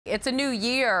It's a new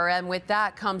year, and with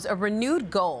that comes a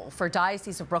renewed goal for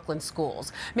Diocese of Brooklyn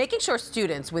schools, making sure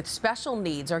students with special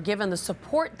needs are given the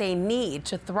support they need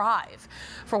to thrive.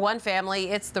 For one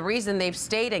family, it's the reason they've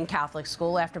stayed in Catholic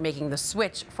school after making the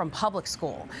switch from public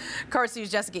school. Currents News'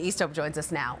 Jessica Easthope joins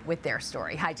us now with their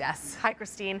story. Hi, Jess. Hi,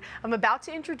 Christine. I'm about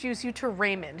to introduce you to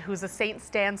Raymond, who's a St.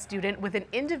 Stan student with an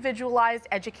Individualized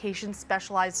Education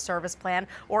Specialized Service Plan,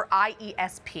 or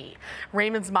IESP.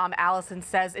 Raymond's mom, Allison,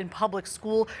 says in public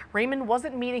school, Raymond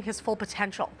wasn't meeting his full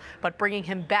potential, but bringing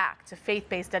him back to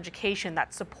faith-based education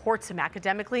that supports him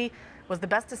academically was the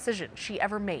best decision she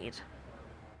ever made.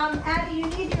 Abby, you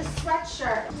need your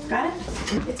sweatshirt. Got it?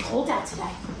 It's cold out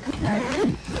today.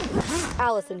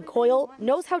 Allison Coyle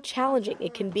knows how challenging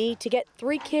it can be to get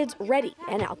 3 kids ready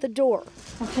and out the door.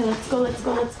 Okay, let's go, let's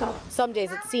go, let's go. Some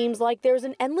days it seems like there's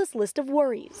an endless list of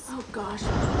worries. Oh, gosh.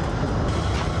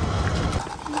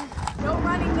 No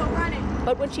running, no running.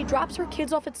 But when she drops her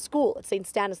kids off at school at St.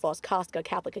 Stanislaus Kostka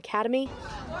Catholic Academy,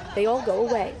 they all go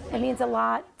away. It means a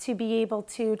lot to be able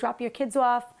to drop your kids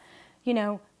off, you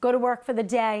know, go to work for the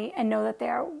day and know that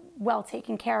they're well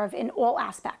taken care of in all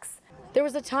aspects. There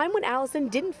was a time when Allison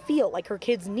didn't feel like her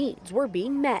kids' needs were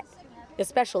being met,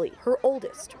 especially her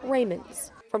oldest,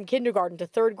 Raymond's. From kindergarten to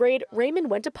 3rd grade, Raymond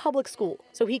went to public school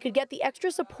so he could get the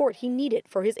extra support he needed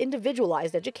for his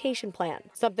individualized education plan,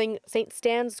 something St.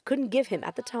 Stan's couldn't give him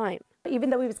at the time. Even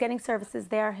though he was getting services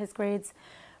there, his grades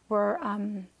were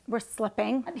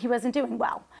slipping. He wasn't doing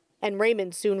well. And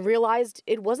Raymond soon realized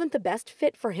it wasn't the best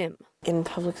fit for him. In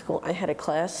public school, I had a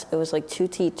class, it was like 2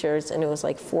 teachers, and it was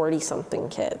like 40-something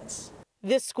kids.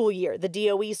 This school year, the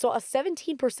DOE saw a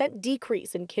 17%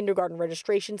 decrease in kindergarten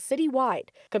registration citywide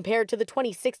compared to the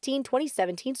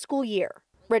 2016-2017 school year.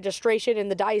 Registration in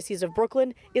the Diocese of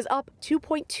Brooklyn is up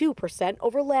 2.2%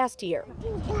 over last year.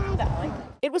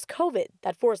 It was COVID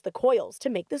that forced the Coyles to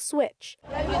make the switch.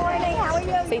 Good morning, how are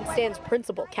you? St. Stan's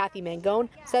principal, Kathy Mangone,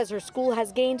 says her school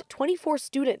has gained 24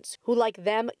 students who, like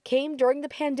them, came during the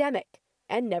pandemic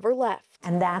and never left.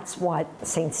 And that's what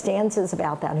St. Stan's is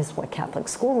about, that is what Catholic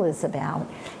school is about,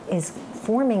 is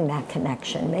forming that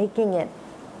connection, making it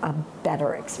a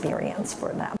better experience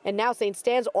for them. And now St.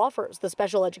 Stan's offers the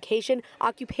special education,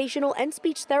 occupational, and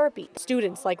speech therapy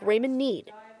students like Raymond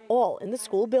need, all in the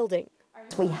school building.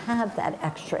 We have that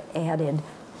extra added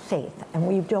faith, and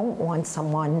we don't want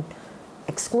someone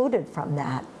excluded from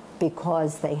that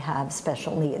because they have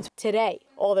special needs. Today,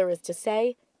 all there is to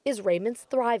say is Raymond's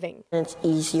thriving. It's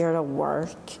easier to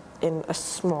work in a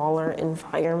smaller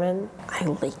environment. I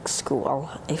like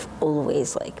school. I've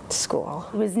always liked school.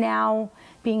 He was now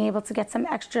being able to get some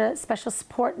extra special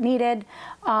support needed,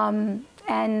 and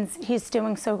he's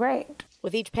doing so great.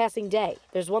 With each passing day,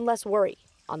 there's one less worry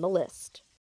on the list.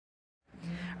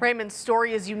 Raymond's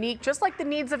story is unique, just like the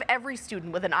needs of every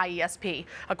student with an IESP.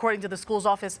 According to the school's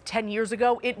office 10 years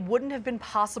ago, it wouldn't have been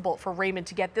possible for Raymond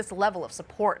to get this level of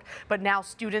support. But now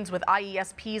students with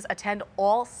IESPs attend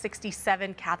all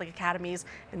 67 Catholic academies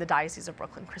in the Diocese of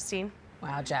Brooklyn. Christine?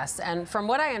 Wow, Jess. And from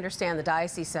what I understand, the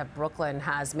Diocese of Brooklyn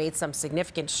has made some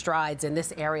significant strides in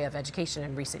this area of education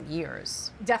in recent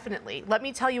years. Definitely. Let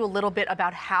me tell you a little bit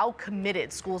about how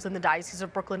committed schools in the Diocese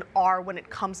of Brooklyn are when it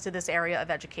comes to this area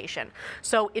of education.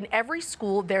 So in every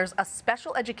school, there's a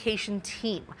special education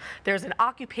team. There's an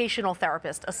occupational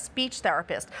therapist, a speech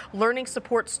therapist, learning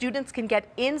support students can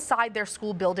get inside their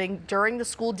school building during the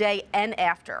school day and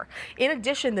after. In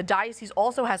addition, the diocese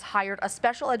also has hired a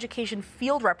special education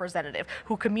field representative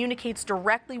who communicates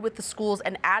directly with the schools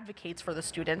and advocates for the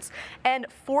students. And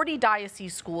 40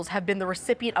 diocese schools have been the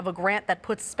recipient of a grant that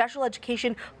puts special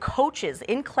education coaches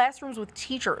in classrooms with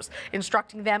teachers,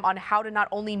 instructing them on how to not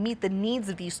only meet the needs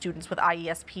of these students with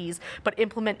IESPs, but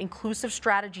implement inclusive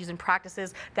strategies and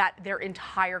practices that their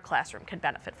entire classroom can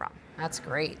benefit from. That's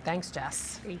great. Thanks,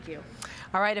 Jess. Thank you.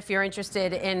 All right, if you're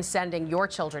interested in sending your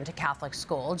children to Catholic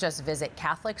school, just visit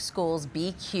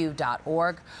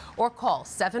CatholicSchoolsBQ.org or call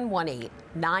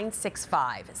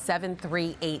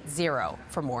 718-965-7380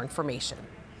 for more information.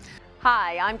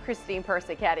 Hi, I'm Christine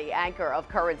Persichetti, anchor of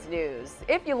Currents News.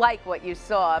 If you like what you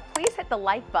saw, please hit the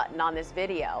like button on this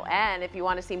video. And if you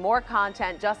want to see more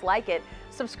content just like it,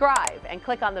 subscribe and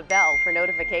click on the bell for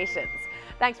notifications.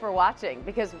 Thanks for watching,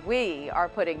 because we are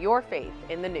putting your faith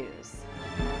in the news.